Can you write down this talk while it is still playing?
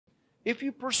If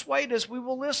you persuade us, we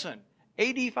will listen.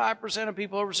 85% of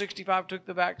people over 65 took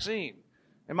the vaccine.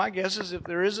 And my guess is if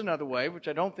there is another wave, which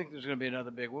I don't think there's going to be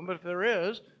another big one, but if there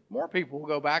is, more people will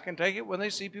go back and take it when they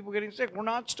see people getting sick. We're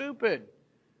not stupid.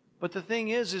 But the thing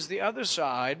is the other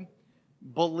side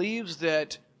believes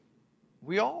that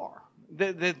we are,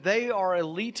 that they are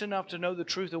elite enough to know the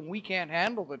truth and we can't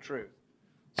handle the truth.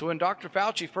 So when Dr.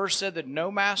 Fauci first said that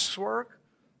no masks work,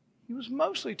 he was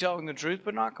mostly telling the truth,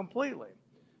 but not completely.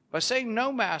 By saying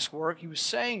no masks work, he was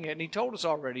saying it, and he told us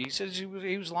already. He says he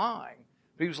was lying.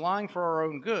 But he was lying for our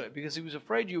own good because he was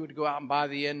afraid you would go out and buy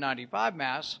the N95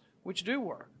 masks, which do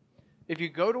work. If you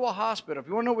go to a hospital, if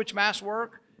you want to know which masks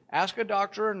work, ask a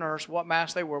doctor or nurse what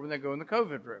mask they wear when they go in the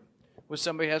COVID room when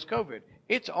somebody has COVID.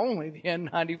 It's only the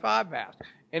N95 mask.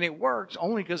 And it works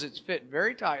only because it's fit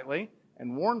very tightly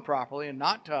and worn properly and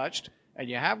not touched. And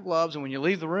you have gloves, and when you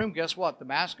leave the room, guess what? The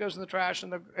mask goes in the trash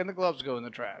and the gloves go in the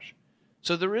trash.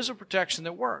 So there is a protection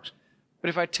that works. But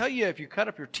if I tell you if you cut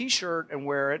up your T-shirt and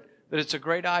wear it, that it's a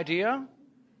great idea,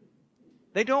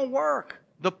 they don't work.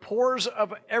 The pores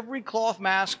of every cloth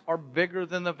mask are bigger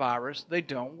than the virus. They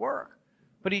don't work.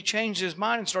 But he changed his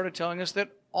mind and started telling us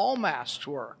that all masks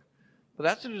work. But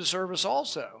that's a disservice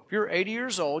also. If you're 80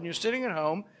 years old and you're sitting at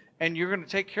home and you're going to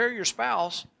take care of your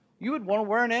spouse, you would want to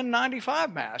wear an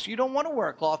N95 mask. You don't want to wear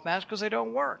a cloth mask because they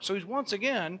don't work. So he's once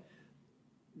again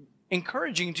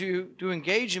encouraging you to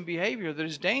engage in behavior that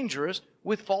is dangerous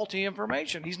with faulty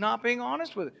information. He's not being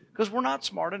honest with it because we're not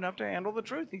smart enough to handle the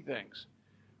truth, he thinks.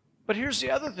 But here's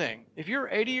the other thing. If you're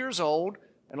 80 years old,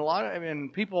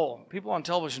 and people on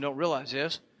television don't realize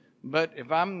this, but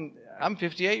if I'm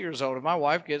 58 years old, if my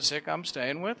wife gets sick, I'm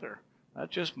staying with her.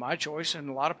 That's just my choice, and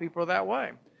a lot of people are that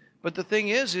way. But the thing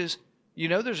is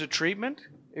there's a treatment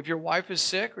if your wife is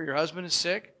sick or your husband is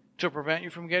sick to prevent you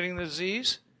from getting the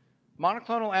disease.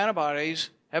 Monoclonal antibodies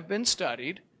have been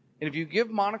studied, and if you give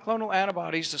monoclonal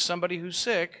antibodies to somebody who's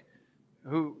sick,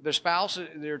 who their spouse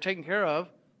they're taking care of,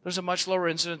 there's a much lower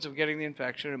incidence of getting the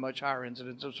infection and a much higher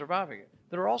incidence of surviving it.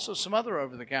 There are also some other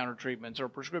over-the-counter treatments or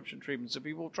prescription treatments that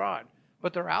people have tried,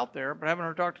 but they're out there, but I haven't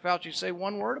heard Dr. Fauci say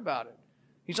one word about it.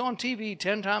 He's on TV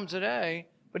 10 times a day,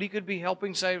 but he could be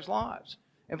helping save lives.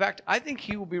 In fact, I think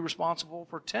he will be responsible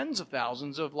for tens of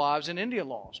thousands of lives in India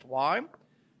lost. Why?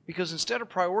 Because instead of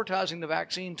prioritizing the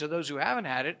vaccine to those who haven't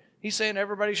had it, he's saying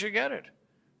everybody should get it.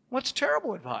 What's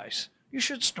terrible advice? You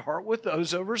should start with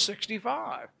those over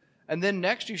 65. And then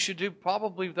next you should do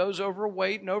probably those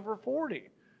overweight and over 40.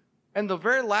 And the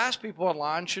very last people in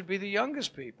line should be the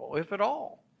youngest people, if at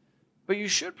all. But you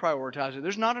should prioritize it.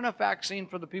 There's not enough vaccine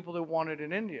for the people that want it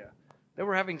in India. They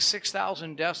were having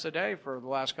 6,000 deaths a day for the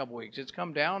last couple of weeks. It's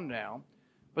come down now.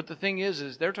 But the thing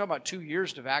is they're talking about 2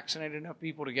 years to vaccinate enough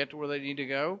people to get to where they need to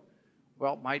go.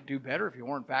 Well, it might do better if you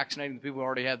weren't vaccinating the people who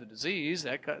already had the disease.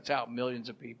 That cuts out millions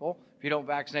of people. If you don't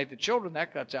vaccinate the children,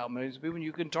 that cuts out millions of people, and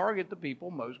you can target the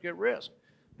people most at risk.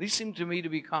 These seem to me to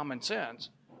be common sense,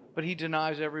 but he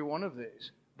denies every one of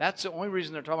these. That's the only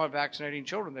reason they're talking about vaccinating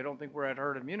children. They don't think we're at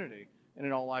herd immunity, and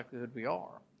in all likelihood we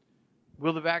are.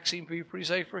 Will the vaccine be pretty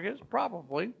safe for kids?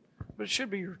 Probably, but it should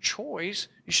be your choice.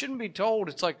 You shouldn't be told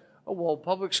it's like, oh, well,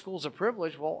 public school's a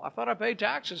privilege. Well, I thought I paid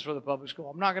taxes for the public school.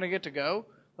 I'm not going to get to go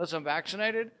unless I'm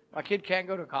vaccinated. My kid can't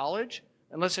go to college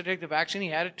unless they take the vaccine. He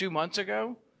had it 2 months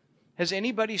ago. Has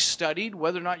anybody studied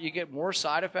whether or not you get more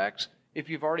side effects if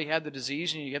you've already had the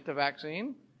disease and you get the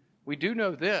vaccine? We do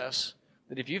know this,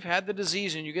 that if you've had the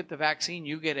disease and you get the vaccine,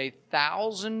 you get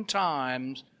 1,000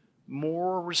 times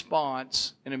more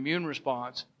response, an immune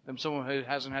response, than someone who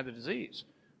hasn't had the disease.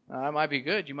 Now, that might be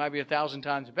good. You might be 1,000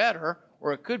 times better,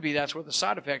 or it could be that's where the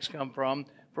side effects come from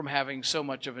having so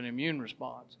much of an immune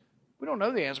response. We don't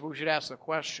know the answer, but we should ask the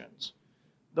questions.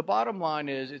 The bottom line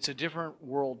is it's a different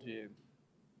worldview.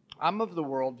 I'm of the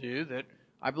worldview that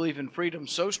I believe in freedom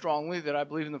so strongly that I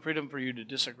believe in the freedom for you to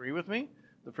disagree with me,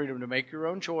 the freedom to make your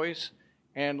own choice.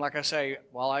 And like I say,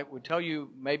 while I would tell you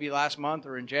maybe last month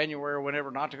or in January or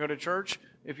whenever not to go to church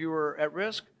if you were at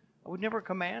risk, I would never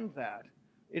command that.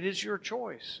 It is your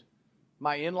choice.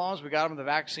 My in-laws, we got them the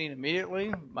vaccine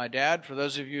immediately. My dad, for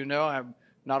those of you who know, I'm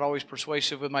not always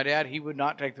persuasive with my dad. He would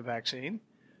not take the vaccine.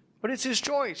 But it's his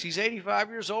choice. He's 85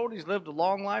 years old. He's lived a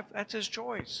long life. That's his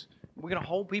choice. We're going to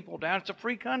hold people down. It's a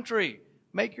free country.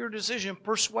 Make your decision.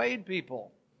 Persuade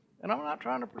people. And I'm not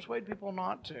trying to persuade people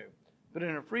not to. But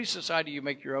in a free society, you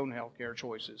make your own health care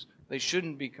choices. They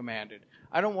shouldn't be commanded.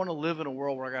 I don't want to live in a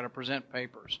world where I got to present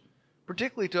papers,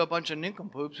 particularly to a bunch of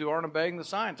nincompoops who aren't obeying the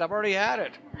science. I've already had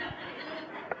it.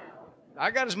 I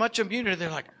got as much immunity. They're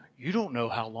like, you don't know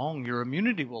how long your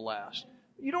immunity will last.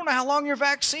 You don't know how long your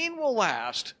vaccine will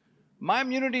last. My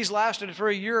immunity's lasted for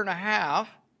 1.5 years.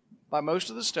 by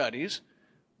most of the studies.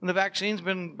 And the vaccine's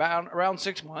been around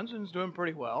 6 months and it's doing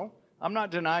pretty well. I'm not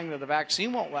denying that the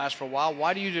vaccine won't last for a while.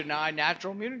 Why do you deny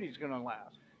natural immunity is going to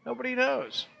last? Nobody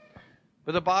knows.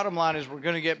 But the bottom line is we're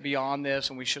going to get beyond this,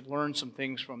 and we should learn some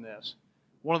things from this.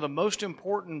 One of the most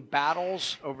important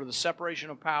battles over the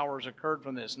separation of powers occurred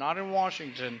from this, not in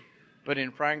Washington, but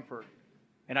in Frankfurt.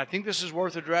 And I think this is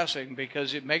worth addressing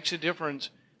because it makes a difference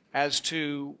as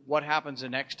to what happens the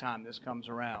next time this comes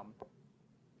around.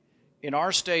 In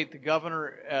our state, the governor,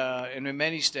 and in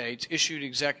many states, issued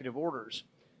executive orders.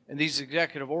 And these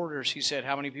executive orders, he said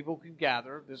how many people could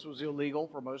gather. This was illegal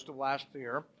for most of last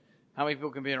year. How many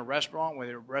people can be in a restaurant,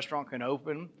 whether a restaurant can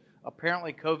open.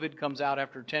 Apparently, COVID comes out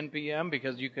after 10 p.m.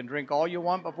 because you can drink all you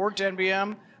want before 10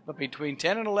 p.m., but between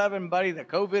 10 and 11, buddy, the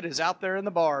COVID is out there in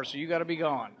the bar, so you got to be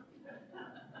gone.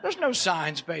 There's no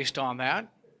science based on that.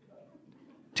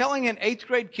 Telling an 8th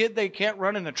grade kid they can't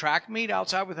run in the track meet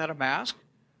outside without a mask,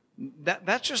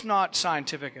 that's just not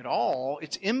scientific at all.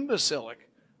 It's imbecilic.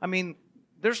 I mean,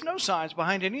 there's no science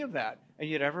behind any of that. And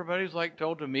yet everybody's like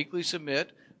told to meekly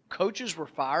submit. Coaches were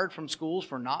fired from schools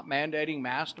for not mandating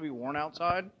masks to be worn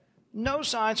outside. No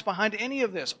science behind any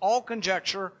of this. All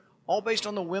conjecture, all based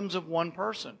on the whims of one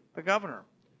person, the governor.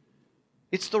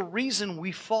 It's the reason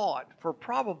we fought for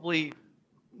probably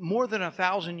more than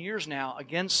 1,000 years now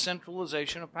against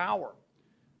centralization of power.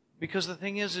 Because the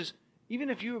thing is even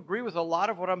if you agree with a lot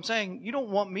of what I'm saying, you don't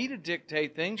want me to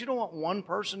dictate things. You don't want one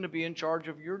person to be in charge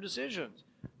of your decisions.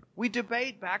 We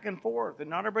debate back and forth, and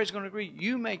not everybody's going to agree.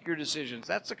 You make your decisions.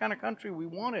 That's the kind of country we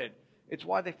wanted. It's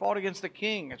why they fought against the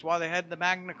king. It's why they had the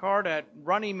Magna Carta at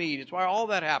Runnymede. It's why all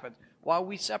that happened. Why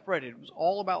we separated. It was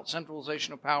all about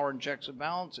centralization of power and checks and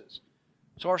balances.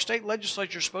 So our state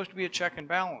legislature is supposed to be a check and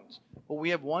balance. But we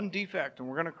have one defect, and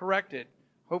we're going to correct it,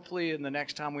 hopefully in the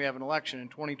next time we have an election in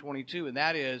 2022, and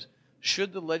that is,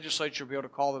 should the legislature be able to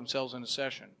call themselves into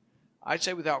session? I'd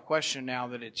say without question now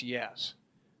that it's yes.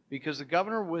 Because the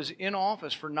governor was in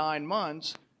office for 9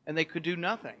 months, and they could do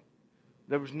nothing.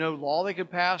 There was no law they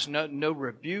could pass, no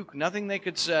rebuke, nothing they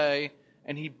could say,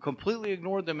 and he completely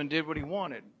ignored them and did what he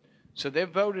wanted. So they've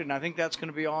voted, and I think that's going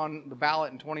to be on the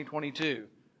ballot in 2022.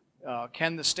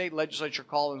 Can the state legislature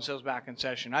call themselves back in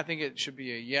session? I think it should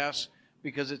be a yes,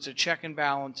 because it's a check and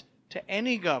balance to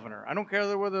any governor. I don't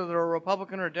care whether they're a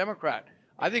Republican or a Democrat.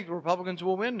 I think the Republicans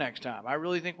will win next time. I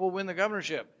really think we'll win the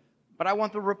governorship. But I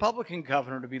want the Republican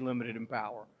governor to be limited in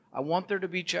power. I want there to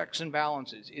be checks and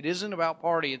balances. It isn't about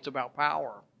party, it's about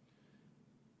power.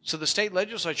 So the state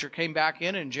legislature came back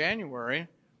in January,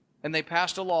 and they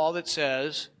passed a law that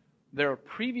says, their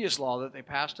previous law that they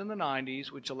passed in the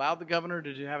 90s, which allowed the governor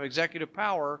to have executive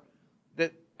power,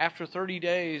 that after 30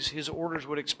 days his orders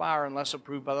would expire unless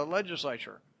approved by the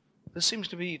legislature. This seems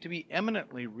to be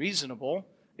eminently reasonable.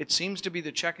 It seems to be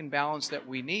the check and balance that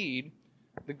we need.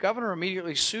 The governor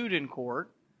immediately sued in court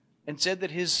and said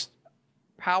that his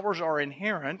powers are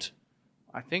inherent.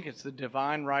 I think it's the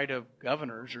divine right of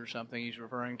governors or something he's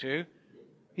referring to.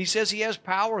 He says he has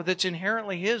power that's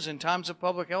inherently his in times of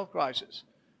public health crisis.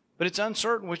 But it's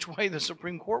uncertain which way the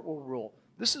Supreme Court will rule.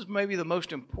 This is maybe the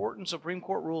most important Supreme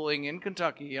Court ruling in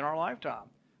Kentucky in our lifetime.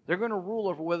 They're going to rule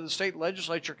over whether the state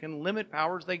legislature can limit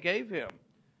powers they gave him.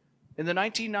 In the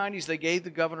 1990s, they gave the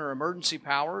governor emergency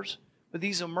powers. But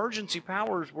these emergency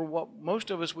powers were what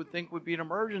most of us would think would be an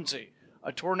emergency.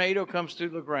 A tornado comes through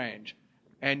LaGrange,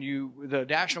 and the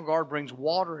National Guard brings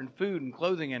water and food and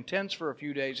clothing and tents for a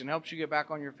few days and helps you get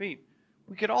back on your feet.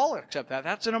 We could all accept that.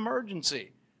 That's an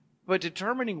emergency. But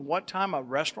determining what time a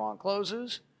restaurant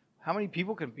closes, how many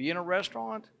people can be in a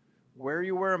restaurant, where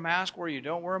you wear a mask, where you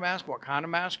don't wear a mask, what kind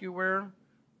of mask you wear,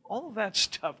 all of that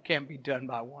stuff can't be done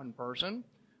by one person.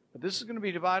 But this is going to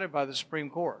be divided by the Supreme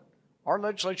Court. Our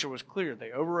legislature was clear.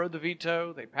 They overrode the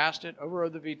veto. They passed it,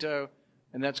 overrode the veto.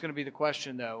 And that's going to be the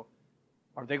question, though.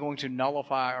 Are they going to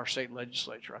nullify our state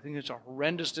legislature? I think it's a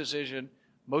horrendous decision,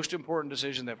 most important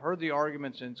decision. They've heard the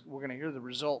arguments, and we're going to hear the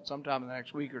result sometime in the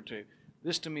next week or two.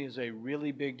 This, to me, is a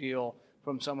really big deal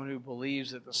from someone who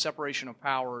believes that the separation of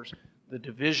powers, the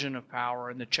division of power,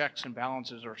 and the checks and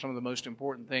balances are some of the most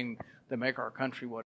important things that make our country what